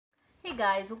Hey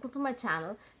guys, welcome to my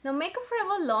channel. Now Makeup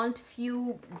Forever launched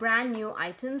few brand new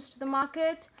items to the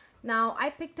market. Now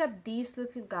I picked up these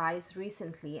little guys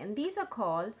recently, and these are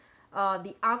called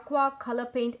the Aqua Color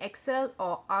Paint XL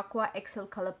or Aqua XL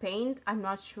Color Paint. I'm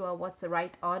not sure what's the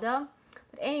right order.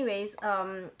 But anyways,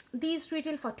 these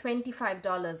retail for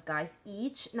 $25 guys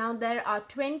each. Now there are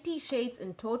 20 shades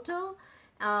in total.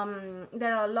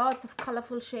 There are lots of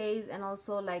colorful shades and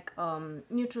also like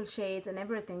neutral shades and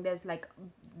everything. There's like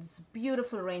this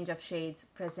beautiful range of shades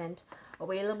present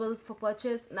available for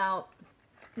purchase. Now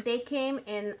they came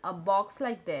in a box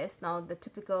like this. Now the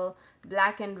typical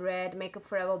black and red Makeup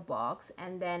Forever box,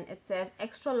 and then it says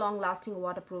extra long lasting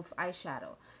waterproof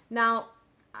eyeshadow. Now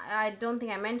I don't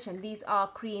think I mentioned these are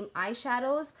cream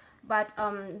eyeshadows, but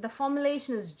the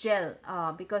formulation is gel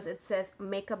because it says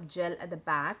makeup gel at the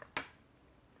back.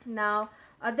 Now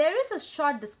there is a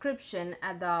short description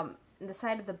at the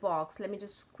side of the box. Let me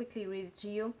just quickly read it to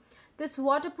you. This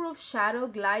waterproof shadow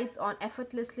glides on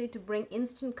effortlessly to bring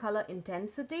instant color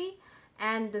intensity,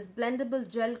 and this blendable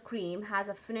gel cream has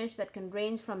a finish that can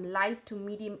range from light to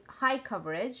medium high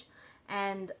coverage,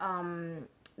 and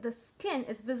the skin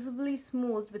is visibly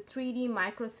smooth with 3D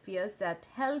microspheres that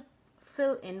help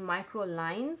fill in micro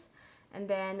lines. And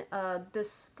then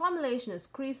this formulation is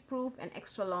crease proof and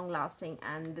extra long lasting,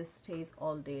 and this stays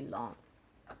all day long.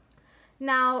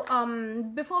 Now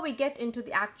before we get into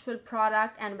the actual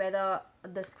product and whether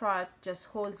this product just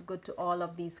holds good to all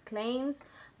of these claims,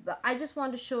 but I just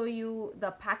want to show you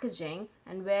the packaging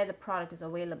and where the product is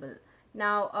available.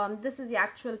 Now this is the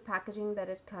actual packaging that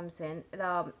it comes in.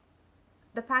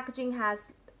 The packaging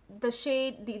has the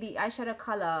shade, the eyeshadow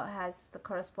color has the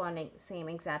corresponding same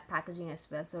exact packaging as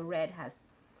well. So red has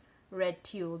red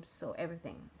tubes, so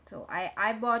everything. So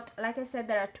I bought, like I said,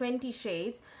 there are 20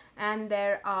 shades, and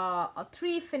there are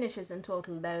 3 finishes in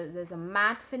total. There's a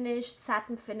matte finish,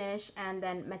 satin finish, and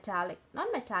then metallic, not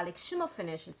metallic, shimmer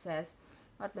finish it says,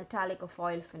 not metallic or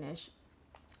foil finish.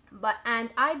 And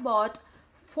I bought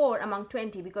 4 among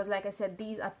 20 because, like I said,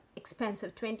 these are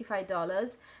expensive,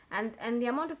 $25, and the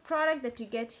amount of product that you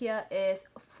get here is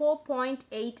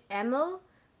 4.8 ml.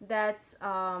 That's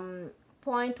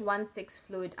 0.16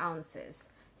 fluid ounces.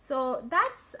 So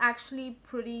that's actually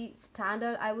pretty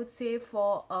standard, I would say,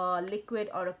 for a liquid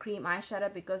or a cream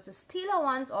eyeshadow, because the Stila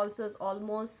ones also is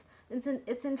almost, it's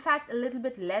in fact a little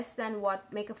bit less than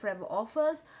what Makeup Forever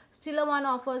offers. Stila one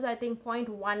offers, I think,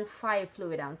 0.15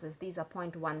 fluid ounces. These are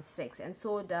 0.16, and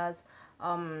so does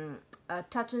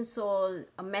Touch and Soul,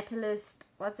 a Metalist,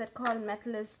 what's that called,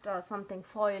 Metalist something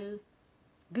foil,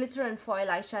 glitter and foil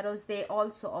eyeshadows. They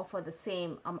also offer the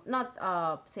same,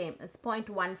 same, it's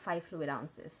 0.15 fluid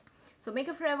ounces. So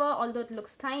Makeup Forever, although it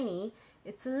looks tiny,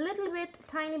 it's a little bit,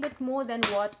 tiny bit more than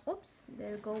what, oops,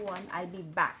 there go one, I'll be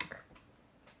back.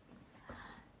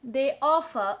 They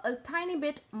offer a tiny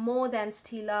bit more than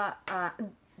Stila,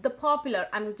 the popular,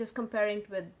 I'm just comparing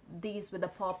with these with the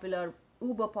popular,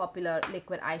 uber popular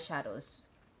liquid eyeshadows.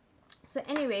 So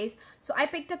anyways, so I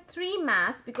picked up 3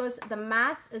 mattes because the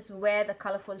mattes is where the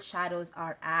colorful shadows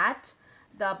are at.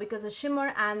 Because the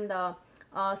shimmer and the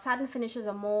satin finishes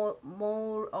are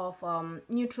more of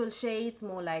neutral shades,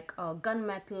 more like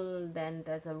gunmetal. Then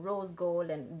there's a rose gold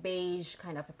and beige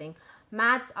kind of a thing.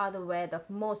 Mattes are the where the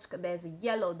most. There's a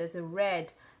yellow, there's a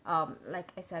red.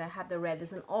 Like I said, I have the red,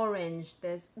 there's an orange,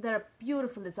 they're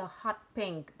beautiful, there's a hot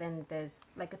pink, then there's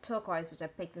like a turquoise which I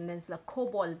picked, and there's a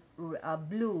cobalt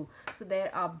blue. So there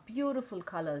are beautiful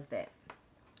colors there.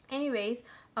 Anyways,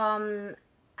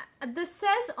 this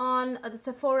says on the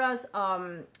Sephora's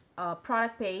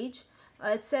product page,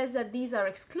 it says that these are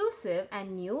exclusive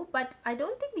and new, but I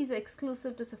don't think these are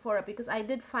exclusive to Sephora, because I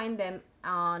did find them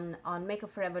on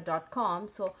makeupforever.com.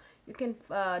 So you can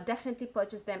definitely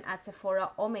purchase them at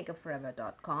Sephora or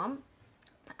makeupforever.com.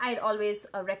 I'd always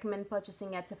recommend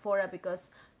purchasing at Sephora because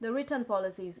the return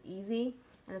policy is easy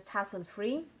and it's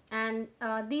hassle-free. And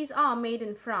these are made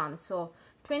in France. So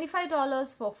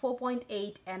 $25 for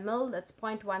 4.8 ml, that's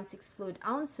 0.16 fluid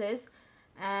ounces.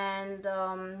 And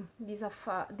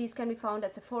these can be found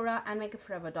at Sephora and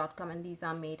makeupforever.com, and these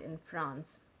are made in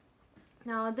France.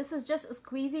 Now this is just a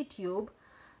squeezy tube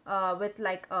with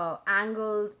like a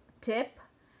angled tip,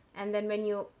 and then when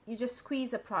you just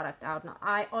squeeze the product out. Now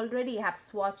I already have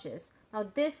swatches. Now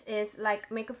this is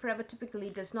like Makeup Forever typically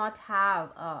does not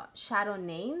have shadow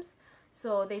names,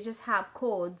 so they just have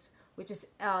codes, which is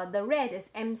the red is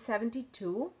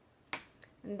M72,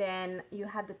 and then you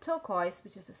have the turquoise,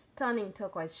 which is a stunning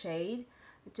turquoise shade,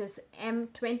 which is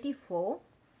M24.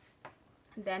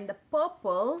 Then the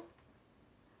purple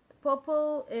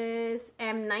is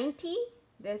M90,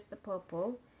 there's the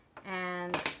purple,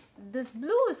 and this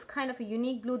blue is kind of a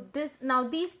unique blue. Now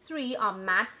these three are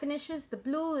matte finishes. The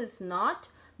blue is not.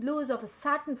 Blue is of a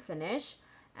satin finish,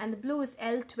 and the blue is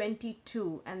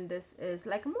L22, and this is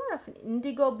like more of an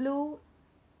indigo blue.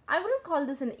 I wouldn't call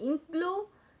this an ink blue,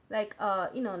 like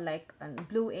you know, like a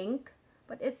blue ink,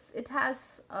 but it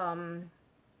has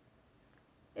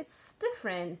it's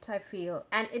different, I feel,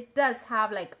 and it does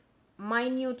have like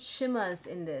minute shimmers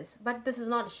in this, but this is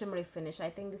not a shimmery finish. I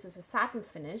think this is a satin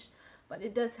finish, but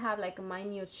it does have like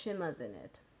minute shimmers in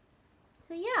it.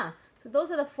 So yeah, so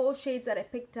those are the 4 shades that I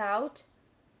picked out,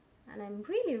 and I'm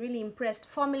really impressed.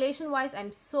 Formulation wise,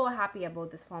 I'm so happy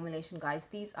about this formulation, guys.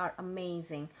 These are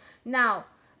amazing. Now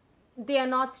they are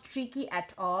not streaky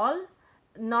at all.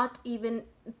 Not even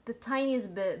the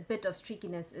tiniest bit of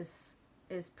streakiness is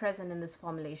present in this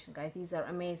formulation, guys. These are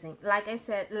amazing. Like I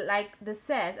said, like this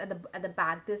says at the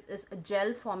back, this is a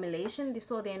gel formulation,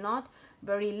 so they're not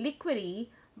very liquidy,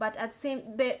 but at the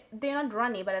same, they're not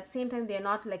runny, but at the same time they're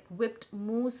not like whipped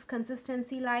mousse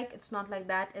consistency. Like, it's not like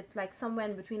that. It's like somewhere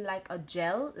in between, like a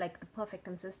gel, like the perfect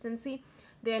consistency.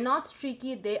 They're not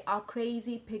streaky, they are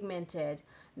crazy pigmented.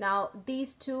 Now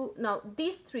these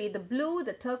three, the blue,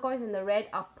 the turquoise, and the red,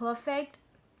 are perfect.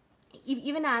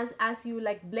 Even as you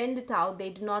like blend it out, they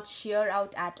do not shear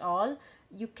out at all.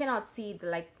 You cannot see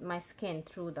my skin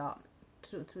through the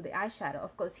eyeshadow.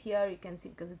 Of course here you can see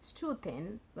because it's too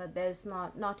thin, but there's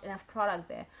not enough product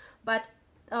there. But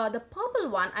the purple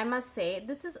one, I must say,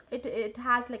 it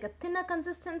has like a thinner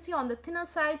consistency, on the thinner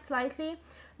side slightly,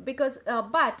 because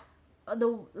but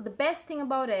the best thing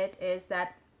about it is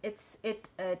that it's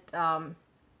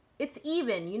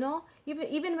even, you know,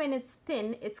 even when it's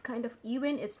thin, it's kind of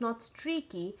even, it's not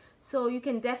streaky, so you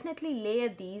can definitely layer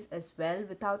these as well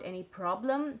without any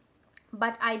problem.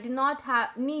 But I do not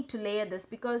need to layer this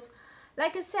because,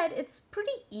 like I said, it's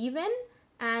pretty even,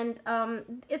 and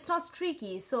it's not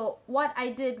streaky. So what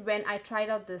I did when I tried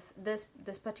out this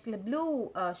particular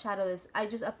blue shadow is I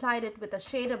just applied it with a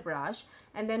shader brush,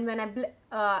 and then when I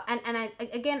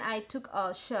took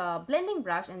a blending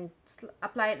brush and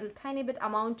applied a tiny bit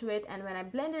amount to it, and when I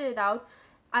blended it out,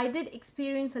 I did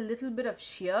experience a little bit of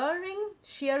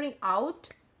shearing out.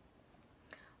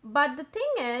 But the thing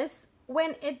is,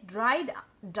 when it dried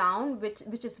down,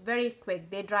 which is very quick,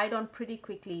 they dried on pretty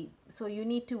quickly, so you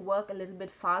need to work a little bit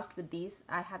fast with these.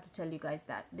 I have to tell you guys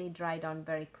that they dry down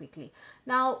very quickly.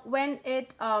 Now when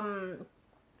it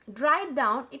dried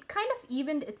down, it kind of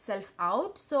evened itself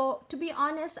out. So to be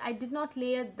honest, I did not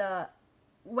layer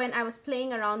when I was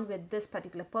playing around with this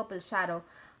particular purple shadow,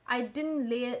 I didn't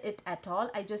layer it at all.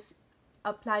 I just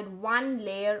applied one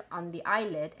layer on the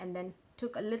eyelid and then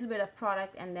took a little bit of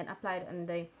product and then applied on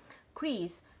the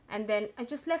crease, and then I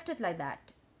just left it like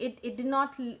that. It did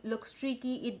not look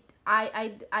streaky.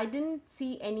 I didn't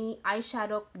see any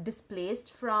eyeshadow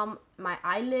displaced from my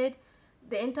eyelid.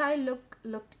 The entire look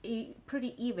looked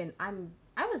pretty even. I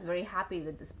was very happy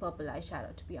with this purple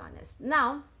eyeshadow, to be honest.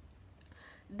 Now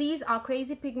these are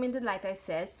crazy pigmented, like I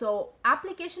said, so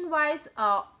application wise,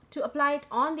 to apply it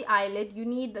on the eyelid, you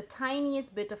need the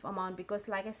tiniest bit of amount, because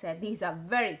like I said, these are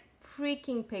very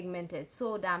freaking pigmented,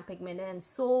 so damn pigmented and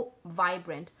so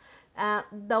vibrant.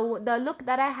 The look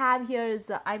that I have here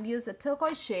is I've used a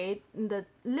turquoise shade in the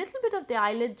little bit of the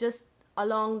eyelid, just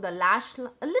along the lash, a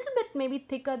little bit maybe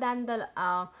thicker than the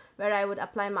where I would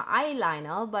apply my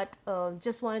eyeliner, but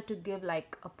just wanted to give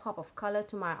like a pop of color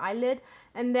to my eyelid.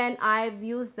 And then I've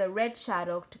used the red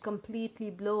shadow to completely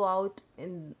blow out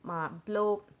in my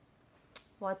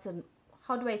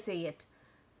how do I say it?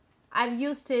 I've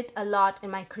used it a lot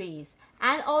in my crease,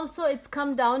 and also it's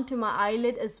come down to my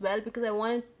eyelid as well, because I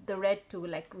wanted the red to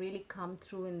like really come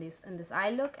through in this eye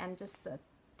look, and just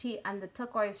and the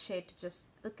turquoise shade to just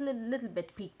a little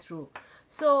bit peek through.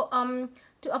 So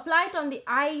to apply it on the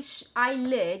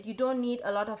eyelid, you don't need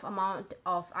a lot of amount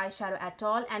of eyeshadow at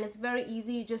all, and it's very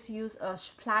easy. You just use a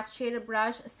flat shader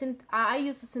brush. I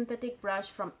use a synthetic brush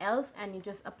from ELF, and you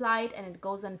just apply it and it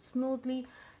goes on smoothly.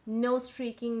 No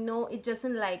streaking, no, it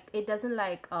doesn't like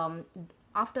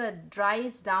after it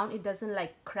dries down, it doesn't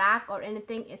like crack or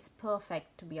anything. It's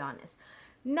perfect, to be honest.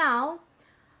 Now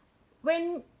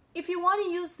if you want to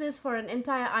use this for an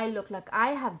entire eye look like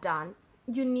I have done,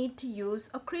 you need to use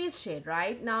a crease shade,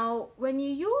 right? Now when you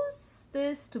use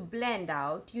this to blend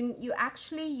out, you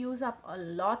actually use up a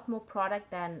lot more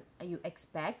product than you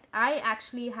expect. I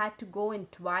actually had to go in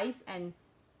twice and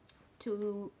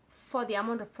for the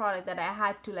amount of product that I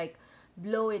had to like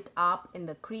blow it up in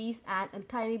the crease and a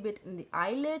tiny bit in the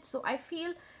eyelid. So I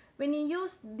feel when you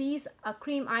use these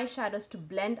cream eyeshadows to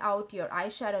blend out your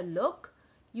eyeshadow look,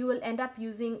 you will end up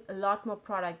using a lot more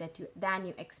product than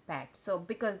you expect. So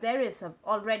because there is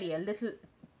already a little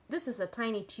this is a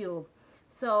tiny tube.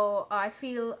 So I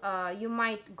feel you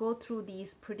might go through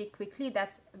these pretty quickly.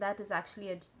 That is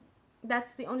actually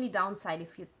that's the only downside,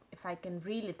 if I can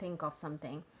really think of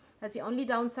something. That's the only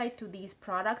downside to these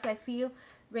products. I feel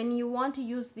when you want to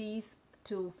use these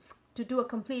to do a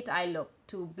complete eye look,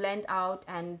 to blend out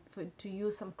and to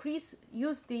use some crease,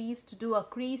 use these to do a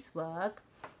crease work,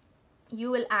 you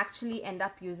will actually end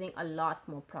up using a lot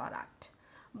more product.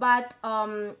 But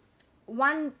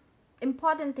one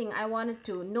important thing I wanted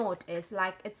to note is,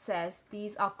 like it says,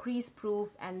 these are crease proof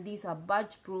and these are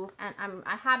budge proof, and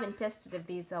I haven't tested if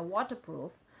these are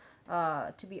waterproof,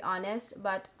 to be honest,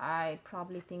 but I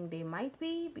probably think they might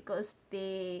be, because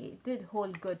they did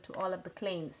hold good to all of the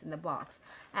claims in the box,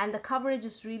 and the coverage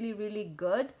is really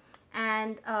good.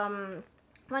 And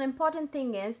one important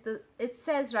thing is, it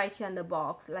says right here in the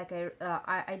box, like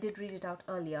I did read it out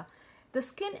earlier, the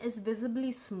skin is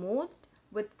visibly smooth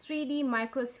with 3D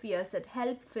microspheres that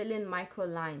help fill in micro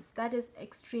lines. That is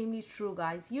extremely true,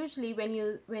 guys. Usually when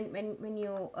you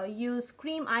use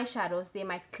cream eyeshadows, they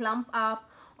might clump up,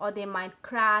 or they might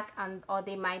crack, or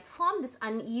they might form this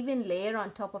uneven layer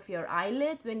on top of your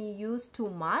eyelids when you use too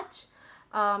much,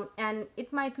 and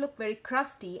it might look very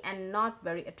crusty and not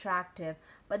very attractive.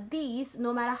 But these,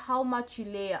 no matter how much you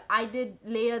layer, I did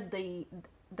layer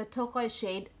the turquoise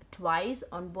shade twice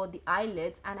on both the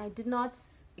eyelids, and I did not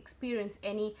experience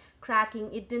any cracking.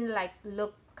 It didn't like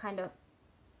look kind of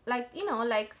like, you know,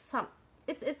 like some,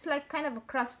 it's like kind of a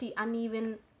crusty,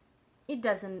 uneven. It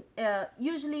doesn't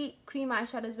usually cream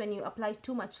eyeshadows, when you apply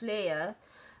too much layer,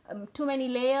 too many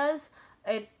layers,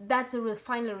 that's a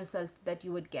final result that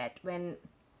you would get. When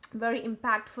very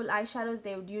impactful eyeshadows,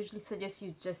 they would usually suggest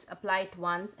you just apply it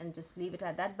once and just leave it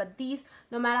at that. But these,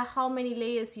 no matter how many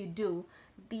layers you do,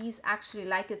 these actually,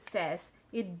 like it says,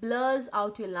 it blurs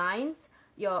out your lines,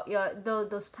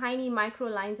 those tiny micro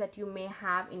lines that you may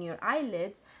have in your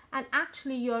eyelids, and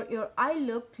actually your eye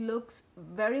look looks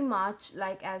very much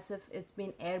like as if it's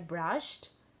been airbrushed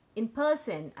in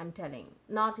person. I'm telling,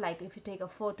 not like if you take a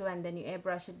photo and then you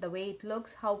airbrush it. The way it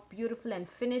looks, how beautiful and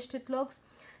finished it looks,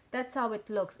 that's how it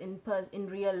looks in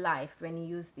real life when you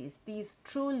use these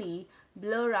truly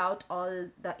blur out all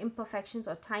the imperfections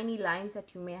or tiny lines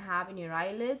that you may have in your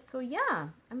eyelids. So yeah,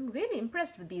 I'm really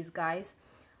impressed with these guys.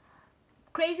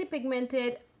 Crazy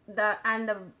pigmented, the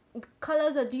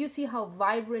colors are, do you see how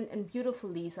vibrant and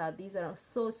beautiful these are? These are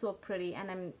so pretty,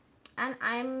 and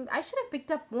I should have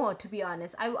picked up more, to be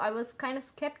honest. I was kind of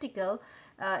skeptical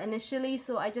initially,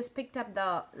 so I just picked up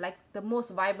the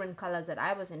most vibrant colors that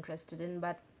I was interested in,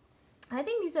 but I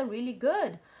think these are really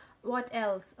good. What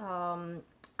else?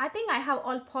 I think I have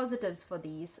all positives for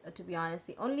these, to be honest.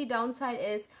 The only downside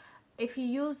is, if you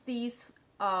use these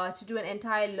to do an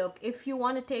entire look, if you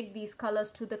want to take these colors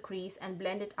to the crease and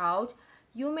blend it out,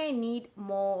 you may need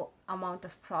more amount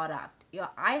of product.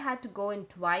 I had to go in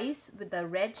twice with the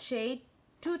red shade,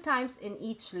 2 times in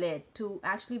each lid, to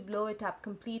actually blow it up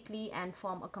completely and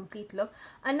form a complete look.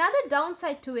 Another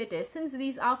downside to it is, since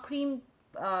these are cream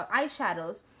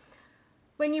eyeshadows,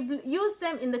 when you use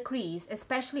them in the crease,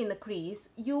 especially in the crease,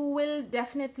 you will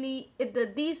definitely,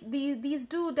 these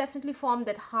do definitely form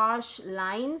that harsh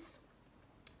lines.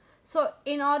 So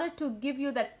in order to give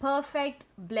you that perfect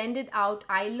blended out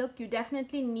eye look, you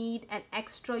definitely need an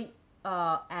extra, you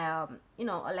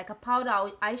know, like a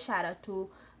powder eyeshadow to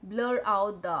blur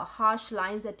out the harsh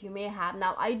lines that you may have.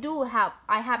 Now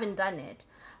I haven't done it,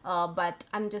 but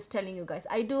I'm just telling you guys,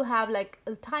 I do have like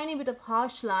a tiny bit of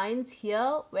harsh lines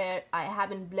here where I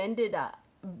haven't blended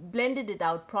it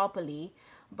out properly.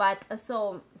 But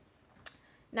so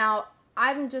now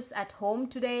I'm just at home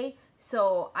today,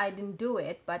 so I didn't do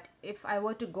it. But if I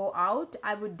were to go out,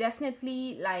 I would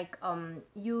definitely like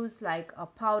use like a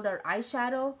powder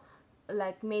eyeshadow,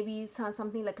 like maybe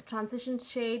something like a transition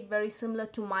shade very similar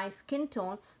to my skin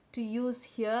tone, to use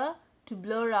here to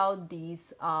blur out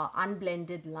these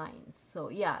unblended lines. So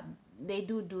yeah, they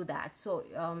do that. So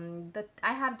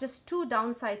I have just 2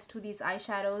 downsides to these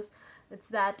eyeshadows. It's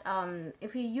that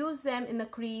if you use them in the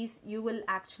crease, you will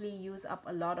actually use up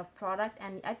a lot of product,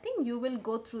 and I think you will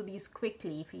go through these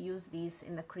quickly if you use these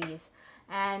in the crease.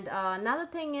 And another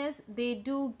thing is, they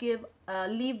do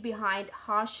leave behind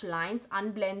harsh lines,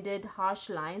 unblended harsh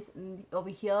lines over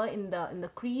here in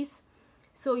the crease.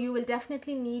 So you will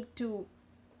definitely need to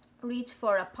reach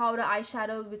for a powder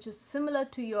eyeshadow which is similar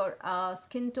to your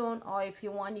skin tone, or if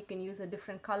you want, you can use a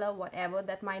different color, whatever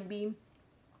that might be.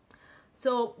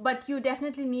 So, but you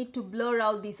definitely need to blur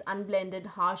out these unblended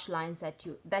harsh lines that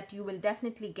you will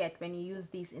definitely get when you use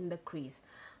these in the crease.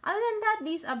 Other than that,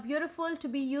 these are beautiful to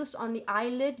be used on the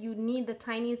eyelid. You need the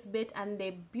tiniest bit and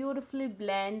they beautifully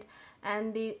blend.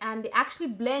 and they actually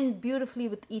blend beautifully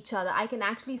with each other. I can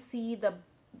actually see the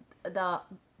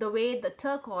way the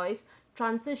turquoise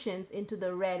transitions into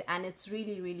the red, and it's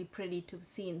really pretty to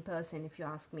see in person, if you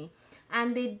ask me.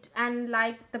 And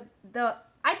like the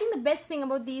I think the best thing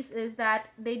about these is that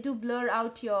they do blur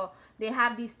out they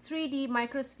have these 3D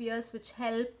microspheres which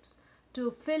helps to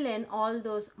fill in all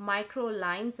those micro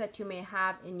lines that you may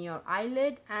have in your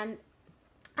eyelid, and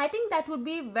I think that would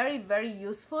be very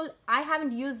useful. I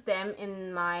haven't used them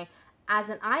in my as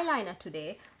an eyeliner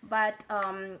today, but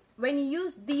when you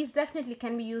use these, definitely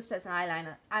can be used as an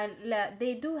eyeliner.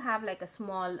 They do have like a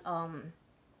small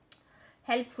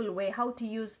helpful way how to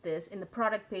use this in the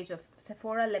product page of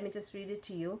Sephora. Let me just read it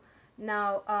to you.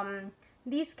 Now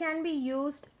these can be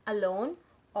used alone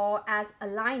or as a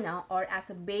liner or as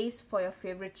a base for your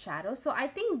favorite shadow. So I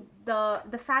think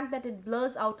the fact that it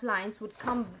blurs out lines would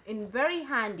come in very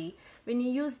handy when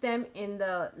you use them in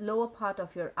the lower part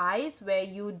of your eyes, where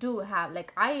you do have,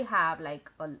 like I have, like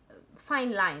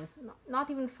fine lines, not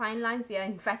even fine lines, they are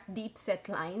in fact deep set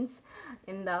lines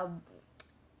in the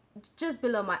just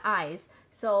below my eyes.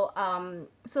 So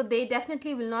so they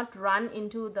definitely will not run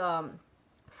into the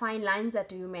fine lines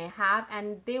that you may have,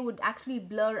 and they would actually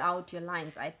blur out your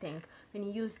lines, I think, when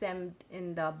you use them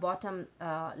in the bottom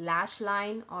lash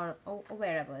line or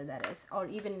wherever that is, or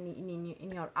even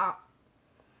in your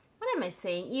what am I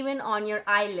saying, even on your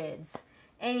eyelids.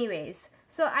 Anyways,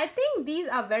 so I think these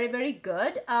are very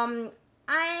good.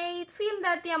 I feel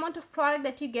that the amount of product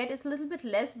that you get is a little bit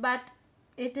less, but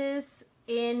it is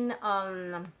in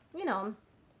you know,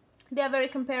 they are very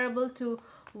comparable to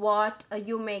what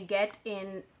you may get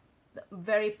in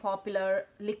very popular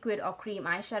liquid or cream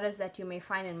eyeshadows that you may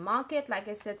find in market. Like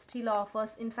I said, Stila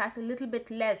offers in fact a little bit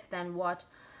less than what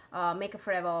Makeup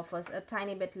Forever offers, a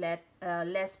tiny bit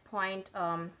less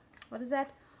what is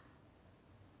that,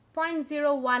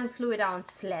 0.01 fluid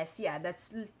ounce less. Yeah,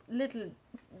 that's little,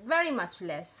 very much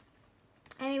less.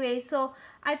 Anyway, so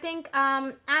I think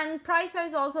and price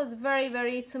wise also is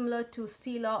very similar to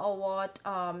Stila or what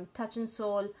Touch and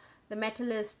Soul, the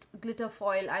Metalist glitter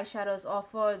foil eyeshadows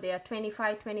offer. They are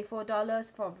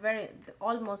 $24 for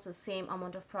almost the same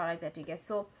amount of product that you get.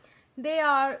 So they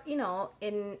are, you know,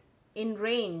 in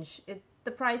range. The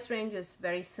price range is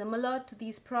very similar to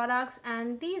these products,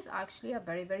 and these actually are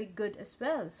very good as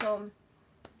well. So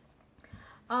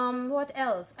what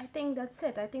else? I think that's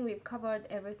it. I think we've covered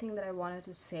everything that I wanted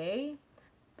to say.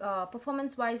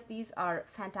 Performance wise, these are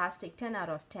fantastic. 10 out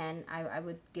of 10 I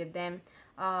would give them.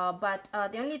 But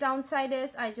the only downside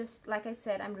is, like I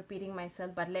said, I'm repeating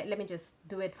myself, but let me just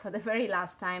do it for the very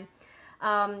last time.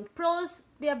 Pros,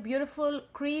 they are beautiful,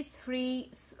 crease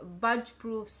free, budge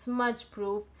proof, smudge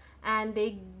proof, and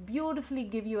they beautifully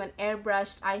give you an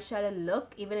airbrushed eyeshadow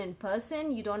look. Even in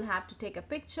person, you don't have to take a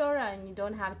picture and you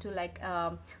don't have to like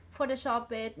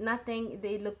Photoshop it, nothing.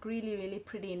 They look really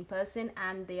pretty in person,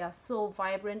 and they are so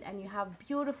vibrant, and you have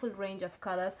beautiful range of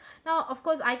colors. Now of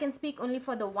course I can speak only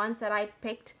for the ones that I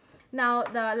picked. Now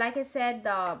like I said,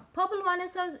 the purple one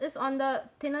is on the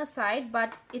thinner side,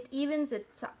 but it evens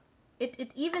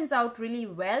out really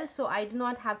well, so I do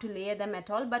not have to layer them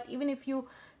at all. But even if you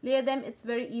layer them, it's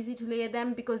very easy to layer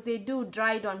them because they do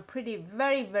dry down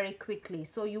very quickly.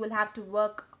 So you will have to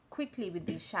work quickly with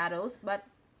these shadows, but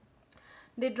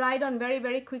they dried on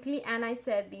very quickly. And I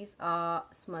said these are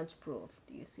smudge proof.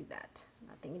 Do you see that?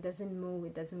 Nothing, it doesn't move,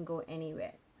 it doesn't go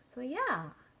anywhere. So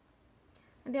yeah,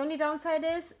 and the only downside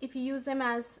is if you use them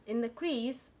as in the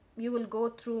crease, you will go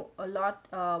through a lot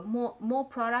more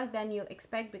product than you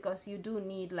expect, because you do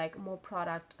need like more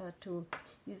product to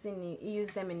use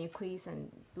them in your crease and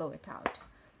blow it out.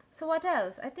 So what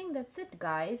else? I think that's it,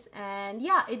 guys. And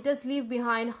yeah, it does leave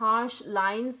behind harsh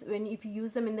lines if you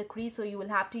use them in the crease, so you will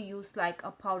have to use like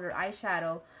a powder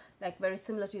eyeshadow, like very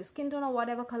similar to your skin tone or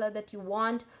whatever color that you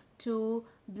want, to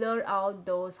blur out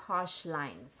those harsh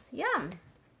lines. Yeah,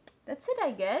 that's it,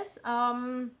 I guess.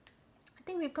 I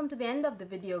think we've come to the end of the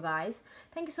video, guys.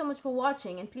 Thank you so much for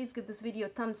watching, and please give this video a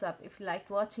thumbs up if you liked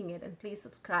watching it, and please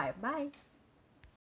subscribe. Bye.